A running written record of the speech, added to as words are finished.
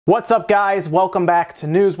What's up, guys? Welcome back to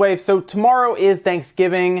Newswave. So tomorrow is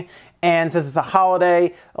Thanksgiving, and since it's a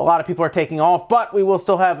holiday, a lot of people are taking off, but we will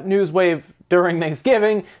still have Newswave during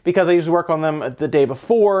Thanksgiving because I usually work on them the day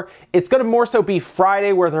before. It's going to more so be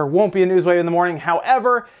Friday where there won't be a Newswave in the morning.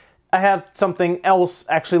 However, I have something else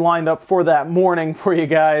actually lined up for that morning for you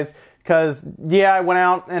guys. Because, yeah, I went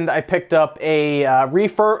out and I picked up a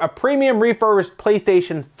premium refurbished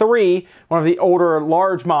PlayStation 3, one of the older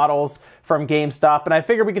large models from GameStop, and I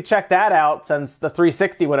figured we could check that out since the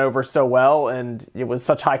 360 went over so well and it was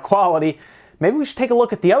such high quality. Maybe we should take a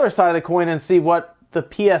look at the other side of the coin and see what the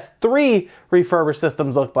PS3 refurbished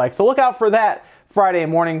systems look like. So look out for that Friday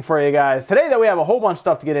morning for you guys. Today, though, we have a whole bunch of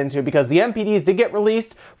stuff to get into because the NPDs did get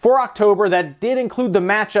released for October. That did include the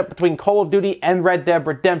matchup between Call of Duty and Red Dead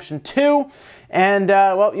Redemption 2. And,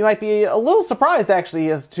 well, you might be a little surprised, actually,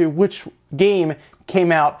 as to which game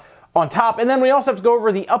came out on top. And then we also have to go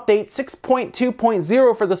over the update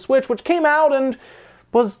 6.2.0 for the Switch, which came out and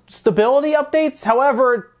was stability updates.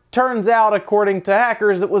 However, it turns out, according to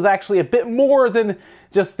hackers, it was actually a bit more than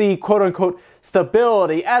just the quote-unquote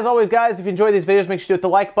stability. As always, guys, if you enjoy these videos, make sure you hit the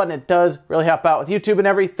like button. It does really help out with YouTube and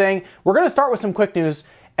everything. We're going to start with some quick news,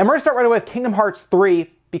 and we're going to start right away with Kingdom Hearts 3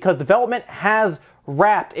 because development has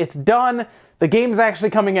wrapped. It's done. The game is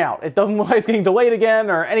actually coming out. It doesn't look like it's getting delayed again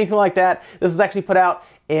or anything like that. This is actually put out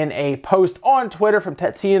in a post on Twitter from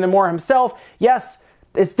Tetsuya Nomura himself. Yes,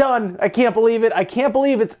 it's done. I can't believe it. I can't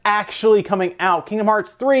believe it's actually coming out. Kingdom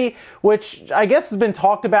Hearts 3, which I guess has been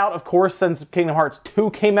talked about, of course, since Kingdom Hearts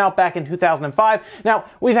 2 came out back in 2005. Now,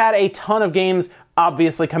 we've had a ton of games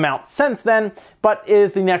obviously come out since then, but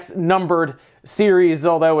is the next numbered series,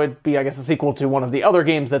 although it'd be, I guess, a sequel to one of the other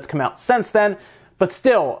games that's come out since then. But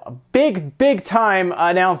still, a big time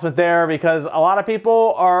announcement there because a lot of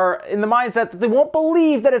people are in the mindset that they won't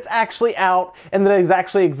believe that it's actually out and that it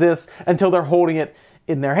actually exists until they're holding it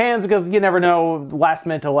in their hands, because you never know, last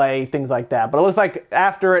minute delay, things like that. But it looks like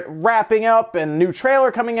after it wrapping up and new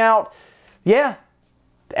trailer coming out, yeah,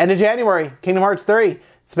 end of January, Kingdom Hearts 3.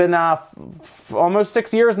 It's been almost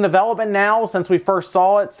 6 years in development now since we first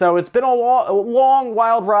saw it, so it's been a long,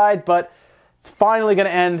 wild ride, but it's finally going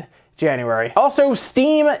to end January. Also,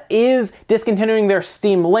 Steam is discontinuing their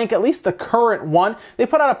Steam Link, at least the current one. They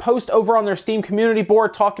put out a post over on their Steam community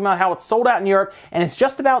board talking about how it's sold out in Europe and it's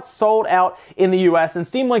just about sold out in the US. And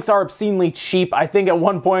Steam Links are obscenely cheap. I think at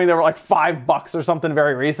one point they were like $5 or something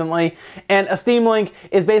very recently. And a Steam Link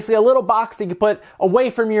is basically a little box that you put away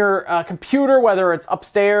from your computer, whether it's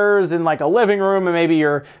upstairs in like a living room and maybe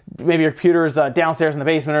your computer's downstairs in the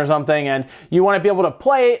basement or something, and you want to be able to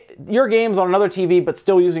play your games on another TV but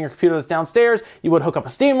still using your computer that's downstairs. You would hook up a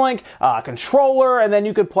Steam Link, a controller, and then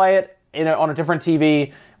you could play it on a different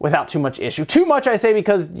TV without too much issue. Too much, I say,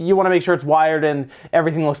 because you want to make sure it's wired and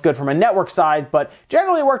everything looks good from a network side, but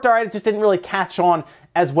generally it worked all right. It just didn't really catch on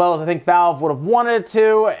as well as I think Valve would have wanted it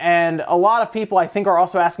to, and a lot of people, I think, are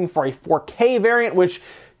also asking for a 4K variant, which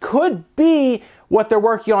could be what they're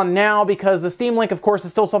working on now, because the Steam Link, of course,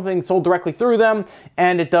 is still something sold directly through them,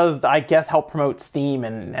 and it does, I guess, help promote Steam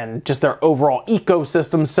and just their overall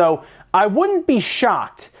ecosystem. So I wouldn't be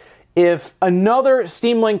shocked if another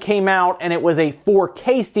Steam Link came out and it was a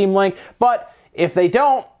 4K Steam Link, but if they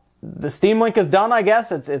don't, the Steam Link is done, I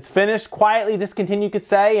guess. It's finished, quietly discontinued, you could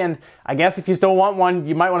say, and I guess if you still want one,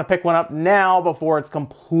 you might want to pick one up now before it's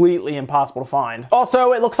completely impossible to find.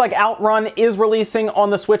 Also, it looks like Outrun is releasing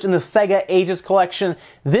on the Switch in the Sega Ages Collection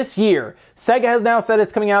this year. Sega has now said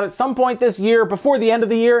it's coming out at some point this year, before the end of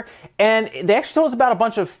the year, and they actually told us about a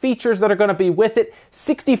bunch of features that are going to be with it.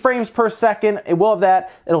 60 frames per second, it will have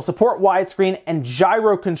that. It'll support widescreen and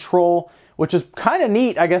gyro control, which is kind of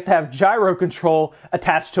neat, I guess, to have gyro control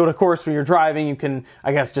attached to it. Of course, when you're driving, you can,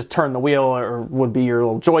 I guess, just turn the wheel, or would be your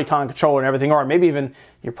little Joy-Con controller and everything, or maybe even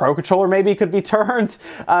your Pro Controller maybe could be turned.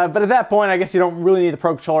 But at that point, I guess you don't really need the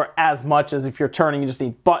Pro Controller as much as if you're turning, you just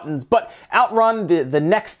need buttons. But Outrun, the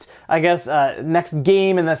next, I guess, next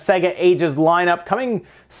game in the Sega Ages lineup, coming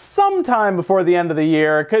sometime before the end of the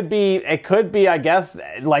year. It could be, I guess,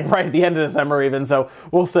 like right at the end of December even, so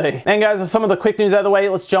we'll see. And guys, with some of the quick news out of the way,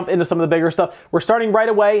 let's jump into some of the bigger stuff. We're starting right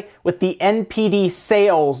away with the NPD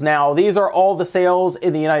sales. Now, these are all the sales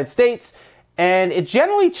in the United States, and it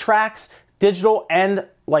generally tracks digital and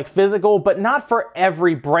like physical, but not for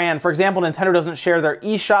every brand. For example, Nintendo doesn't share their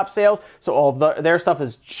eShop sales, so all of their stuff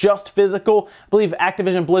is just physical. I believe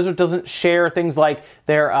Activision Blizzard doesn't share things like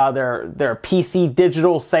their PC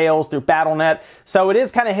digital sales through Battle.net. So it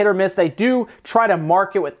is kind of hit or miss. They do try to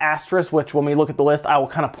mark it with asterisk, which when we look at the list, I will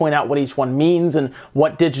kind of point out what each one means and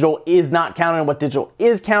what digital is not counted and what digital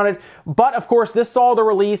is counted. But of course, this saw the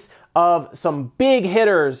release of some big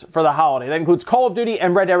hitters for the holiday. That includes Call of Duty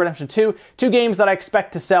and Red Dead Redemption 2, two games that I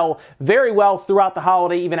expect to sell very well throughout the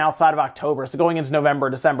holiday, even outside of October. So going into November,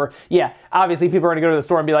 December, yeah, obviously people are going to go to the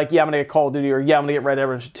store and be like, yeah, I'm going to get Call of Duty, or yeah, I'm going to get Red Dead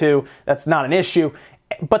Redemption 2. That's not an issue.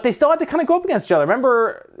 But they still had to kind of go up against each other.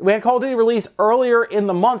 Remember, we had Call of Duty release earlier in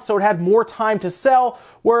the month, so it had more time to sell,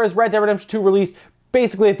 whereas Red Dead Redemption 2 released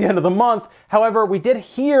basically at the end of the month. However, we did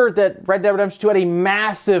hear that Red Dead Redemption 2 had a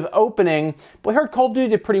massive opening, but we heard Call of Duty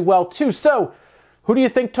did pretty well too. So, who do you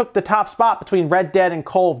think took the top spot between Red Dead and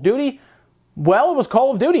Call of Duty? Well, it was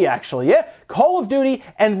Call of Duty, actually. Yeah, Call of Duty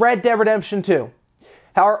and Red Dead Redemption 2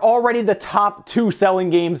 are already the top two selling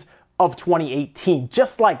games of 2018,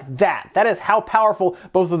 just like that. That is how powerful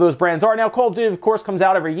both of those brands are. Now, Call of Duty, of course, comes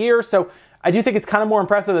out every year, so I do think it's kind of more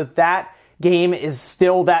impressive that that game is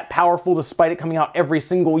still that powerful despite it coming out every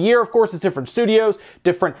single year. Of course, it's different studios,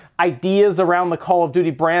 different ideas around the Call of Duty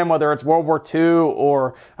brand, whether it's World War II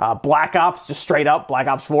or Black Ops, just straight up Black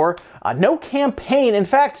Ops 4. No campaign. In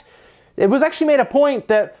fact, it was actually made a point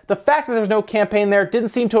that the fact that there's no campaign there didn't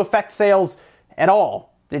seem to affect sales at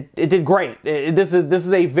all. It did great. This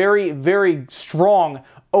is a very, very strong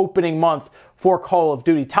opening month for Call of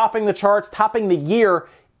Duty, topping the charts, topping the year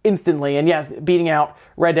instantly, and yes, beating out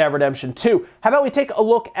Red Dead Redemption 2. How about we take a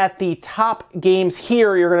look at the top games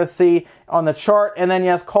here you're going to see on the chart, and then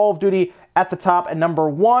yes, Call of Duty at the top at number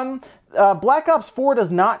 1. Black Ops 4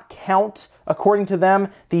 does not count, according to them,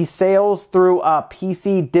 the sales through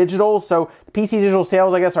PC Digital. So the PC Digital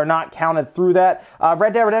sales, I guess, are not counted through that.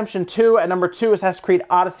 Red Dead Redemption 2 at number 2. Assassin's Creed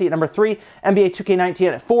Odyssey at number 3. NBA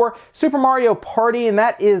 2K19 at 4. Super Mario Party, and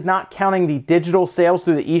that is not counting the digital sales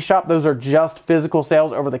through the eShop. Those are just physical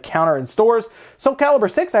sales over the counter in stores. Soul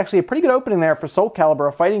Calibur 6, actually a pretty good opening there for Soul Calibur,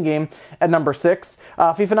 a fighting game, at number 6.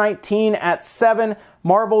 FIFA 19 at 7.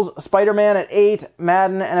 Marvel's Spider-Man at 8,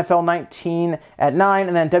 Madden NFL 19 at 9,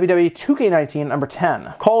 and then WWE 2K19 number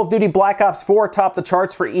 10. Call of Duty Black Ops 4 topped the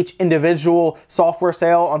charts for each individual software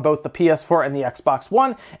sale on both the PS4 and the Xbox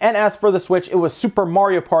One. And as for the Switch, it was Super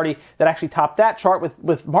Mario Party that actually topped that chart,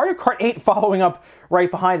 with Mario Kart 8 following up right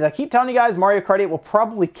behind it. I keep telling you guys, Mario Kart 8 will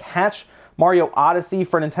probably catch Mario Odyssey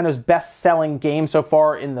for Nintendo's best-selling game so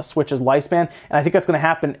far in the Switch's lifespan, and I think that's going to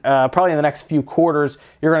happen probably in the next few quarters.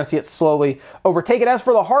 You're going to see it slowly overtake it. As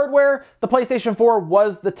for the hardware, the PlayStation 4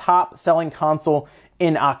 was the top-selling console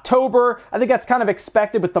in October. I think that's kind of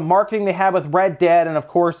expected with the marketing they have with Red Dead, and of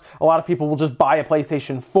course, a lot of people will just buy a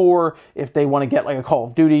PlayStation 4 if they want to get like a Call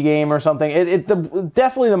of Duty game or something.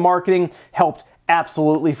 Definitely the marketing helped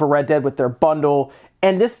absolutely for Red Dead with their bundle,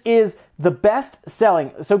 and this is the best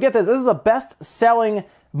selling, so get this is the best selling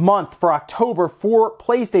month for October for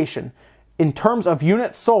PlayStation in terms of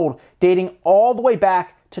units sold, dating all the way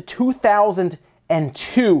back to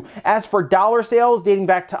 2002. As for dollar sales, dating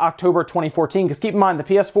back to October 2014, because keep in mind the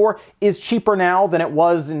PS4 is cheaper now than it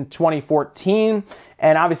was in 2014,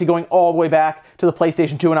 and obviously going all the way back to the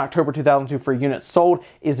PlayStation 2 in October 2002 for units sold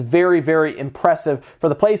is very, very impressive for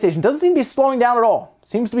the PlayStation. Doesn't seem to be slowing down at all.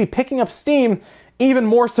 Seems to be picking up steam even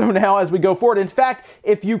more so now as we go forward. In fact,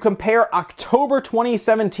 if you compare October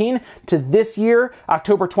 2017 to this year,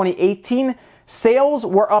 October 2018, sales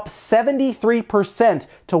were up 73%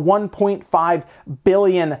 to $1.5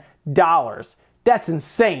 billion. That's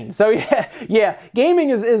insane. So yeah,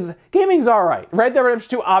 gaming's all right. Red Dead Redemption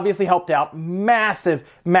 2 obviously helped out. Massive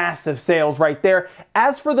sales right there.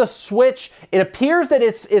 As for the Switch, it appears that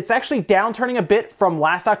it's actually downturning a bit from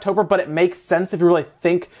last October, but it makes sense if you really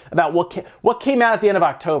think about what came out at the end of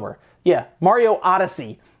October. Yeah, Mario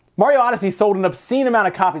Odyssey. Mario Odyssey sold an obscene amount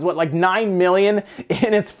of copies, like 9 million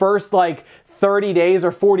in its first 30 days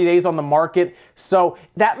or 40 days on the market. So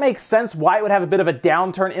that makes sense why it would have a bit of a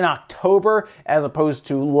downturn in October as opposed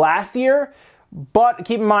to last year. But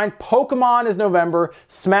keep in mind, Pokemon is November,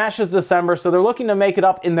 Smash is December, so they're looking to make it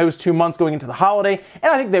up in those 2 months going into the holiday,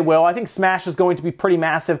 and I think they will. I think Smash is going to be pretty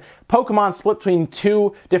massive. Pokemon split between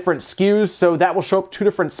 2 different SKUs, so that will show up 2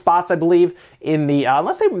 different spots, I believe, in the,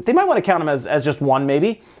 unless they might want to count them as just one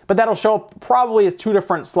maybe, but that'll show up probably as 2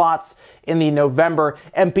 different slots in the November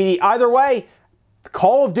NPD. Either way,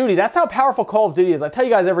 Call of Duty, that's how powerful Call of Duty is. I tell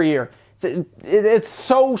you guys every year. It's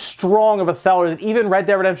so strong of a seller that even Red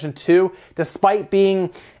Dead Redemption 2, despite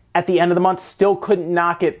being at the end of the month, still couldn't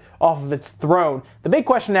knock it off of its throne. The big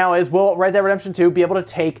question now is, will Red Dead Redemption 2 be able to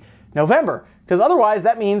take November? Because otherwise,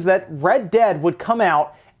 that means that Red Dead would come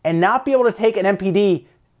out and not be able to take an NPD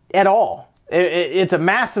at all. It's a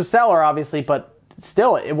massive seller, obviously, but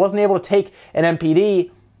still, it wasn't able to take an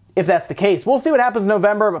NPD if that's the case. We'll see what happens in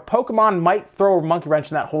November, but Pokemon might throw a monkey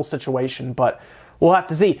wrench in that whole situation, but we'll have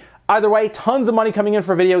to see. Either way, tons of money coming in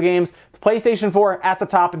for video games. The PlayStation 4 at the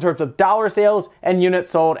top in terms of dollar sales and units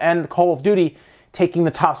sold, and Call of Duty taking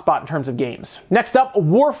the top spot in terms of games. Next up,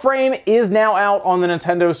 Warframe is now out on the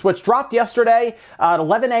Nintendo Switch. Dropped yesterday at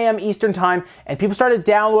 11 a.m. Eastern Time, and people started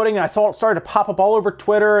downloading, and I saw it started to pop up all over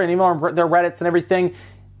Twitter and even on their Reddits and everything.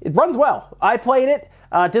 It runs well. I played it,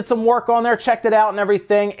 did some work on there, checked it out and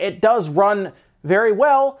everything. It does run very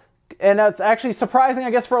well, and it's actually surprising,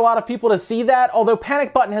 I guess, for a lot of people to see that, although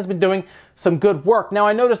Panic Button has been doing some good work. Now,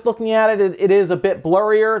 I noticed looking at it, it is a bit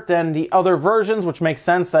blurrier than the other versions, which makes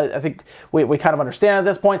sense. I think we kind of understand at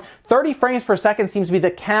this point. 30 frames per second seems to be the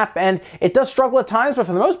cap, and it does struggle at times, but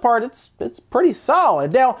for the most part, it's pretty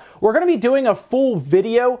solid. Now, we're going to be doing a full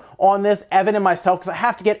video on this, Evan and myself, because I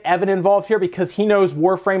have to get Evan involved here because he knows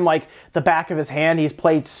Warframe like the back of his hand. He's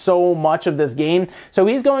played so much of this game. So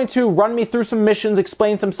he's going to run me through some missions,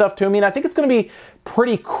 explain some stuff to me, and I think it's going to be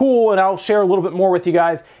pretty cool, and I'll share a little bit more with you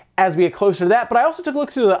guys as we get closer to that. But I also took a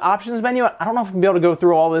look through the options menu. I don't know if I'm going to be able to go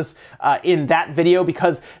through all this in that video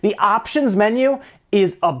because the options menu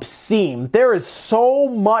is obscene. There is so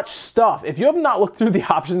much stuff. If you have not looked through the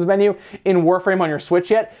options menu in Warframe on your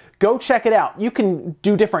Switch yet, go check it out. You can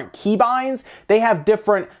do different keybinds. They have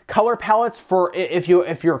different color palettes for if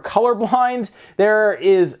you're colorblind. There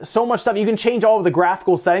is so much stuff. You can change all of the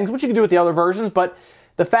graphical settings, which you can do with the other versions, but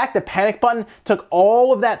the fact that Panic Button took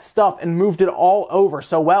all of that stuff and moved it all over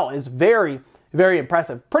so well is very, very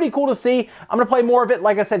impressive. Pretty cool to see. I'm going to play more of it.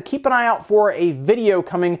 Like I said, keep an eye out for a video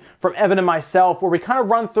coming from Evan and myself where we kind of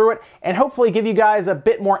run through it and hopefully give you guys a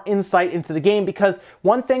bit more insight into the game, because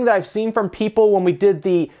one thing that I've seen from people when we did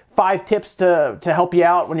the 5 tips to help you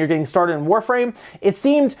out when you're getting started in Warframe, it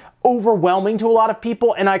seemed overwhelming to a lot of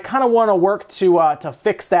people, and I kind of want to work to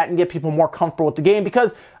fix that and get people more comfortable with the game,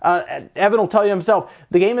 because Evan will tell you himself,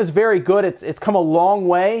 the game is very good. It's come a long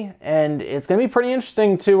way, and it's going to be pretty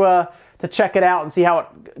interesting to check it out and see how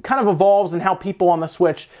it kind of evolves and how people on the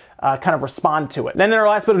Switch kind of respond to it. Then in our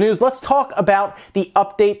last bit of news, let's talk about the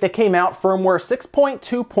update that came out, Firmware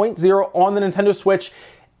 6.2.0 on the Nintendo Switch.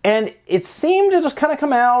 And it seemed to just kind of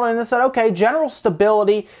come out and it said, okay, general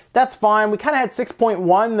stability, that's fine. We kind of had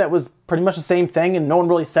 6.1 that was pretty much the same thing, and no one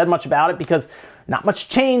really said much about it because not much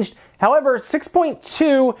changed. However,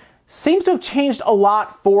 6.2 seems to have changed a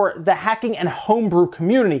lot for the hacking and homebrew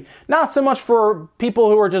community. Not so much for people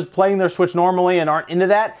who are just playing their Switch normally and aren't into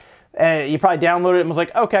that. You probably downloaded it and was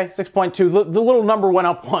like, okay, 6.2, the little number went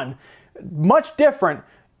up 1. Much different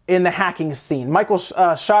in the hacking scene. Michael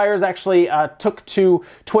Shires actually took to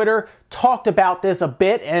Twitter, talked about this a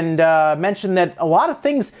bit, and mentioned that a lot of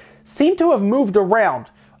things seem to have moved around.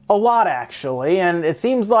 A lot, actually, and it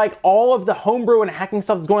seems like all of the homebrew and hacking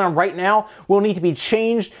stuff that's going on right now will need to be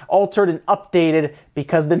changed, altered, and updated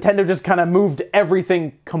because Nintendo just kind of moved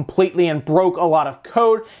everything completely and broke a lot of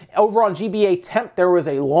code. Over on GBA Temp, there was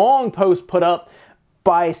a long post put up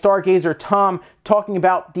by Stargazer Tom talking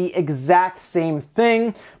about the exact same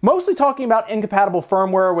thing, mostly talking about incompatible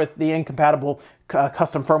firmware with the incompatible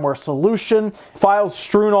custom firmware solution, files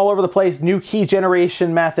strewn all over the place, new key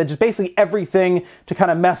generation method, just basically everything to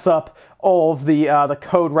kind of mess up all of the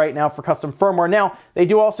code right now for custom firmware. Now, they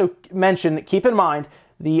do also mention, keep in mind,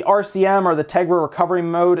 the RCM or the Tegra recovery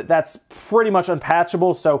mode, that's pretty much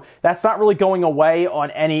unpatchable, so that's not really going away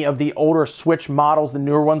on any of the older Switch models. The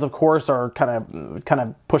newer ones, of course, are kind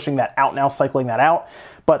of pushing that out now, cycling that out.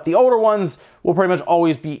 But the older ones will pretty much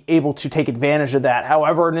always be able to take advantage of that.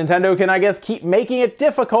 However, Nintendo can, I guess, keep making it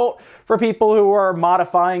difficult for people who are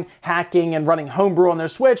modifying, hacking, and running homebrew on their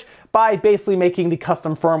Switch by basically making the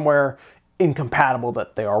custom firmware incompatible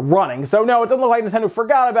that they are running. So no, it doesn't look like Nintendo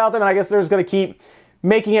forgot about them, and I guess they're just going to keep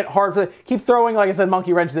making it hard for keep throwing, like I said,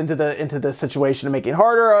 monkey wrenches into the situation to make it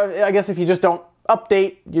harder. I guess if you just don't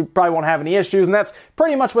update, you probably won't have any issues, and that's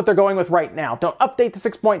pretty much what they're going with right now. Don't update to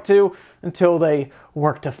 6.2 until they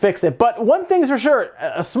work to fix it. But one thing's for sure,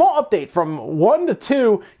 a small update from 1 to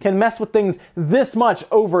 2 can mess with things this much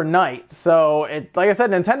overnight. So, like I said,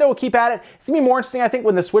 Nintendo will keep at it. It's going to be more interesting, I think,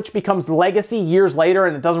 when the Switch becomes legacy years later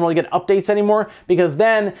and it doesn't really get updates anymore, because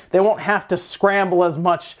then they won't have to scramble as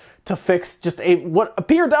much to fix just what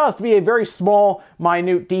appeared to us to be a very small,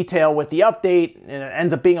 minute detail with the update, and it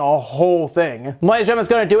ends up being a whole thing. Ladies and gentlemen, that's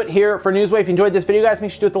going to do it here for Newswave. If you enjoyed this video, guys,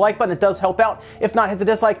 make sure to hit the like button. It does help out. If not, hit the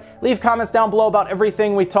dislike. Leave comments down below about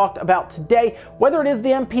everything we talked about today. Whether it is the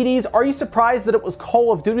NPDs, are you surprised that it was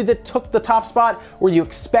Call of Duty that took the top spot? Were you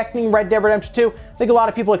expecting Red Dead Redemption 2? I think a lot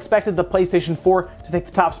of people expected the PlayStation 4 to take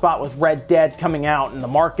the top spot with Red Dead coming out and the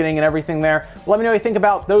marketing and everything there. Let me know what you think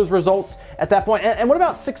about those results at that point. And what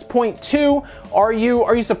about 6.2? Are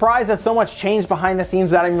you surprised that so much changed behind the scenes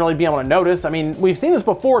without even really being able to notice? I mean, we've seen this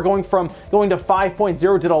before. Going to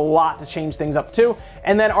 5.0 did a lot to change things up too.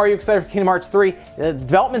 And then, are you excited for Kingdom Hearts 3? The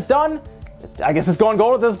development's done. I guess it's going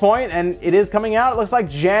gold at this point, and it is coming out. It looks like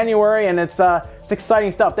January, and it's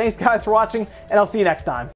exciting stuff. Thanks, guys, for watching, and I'll see you next time.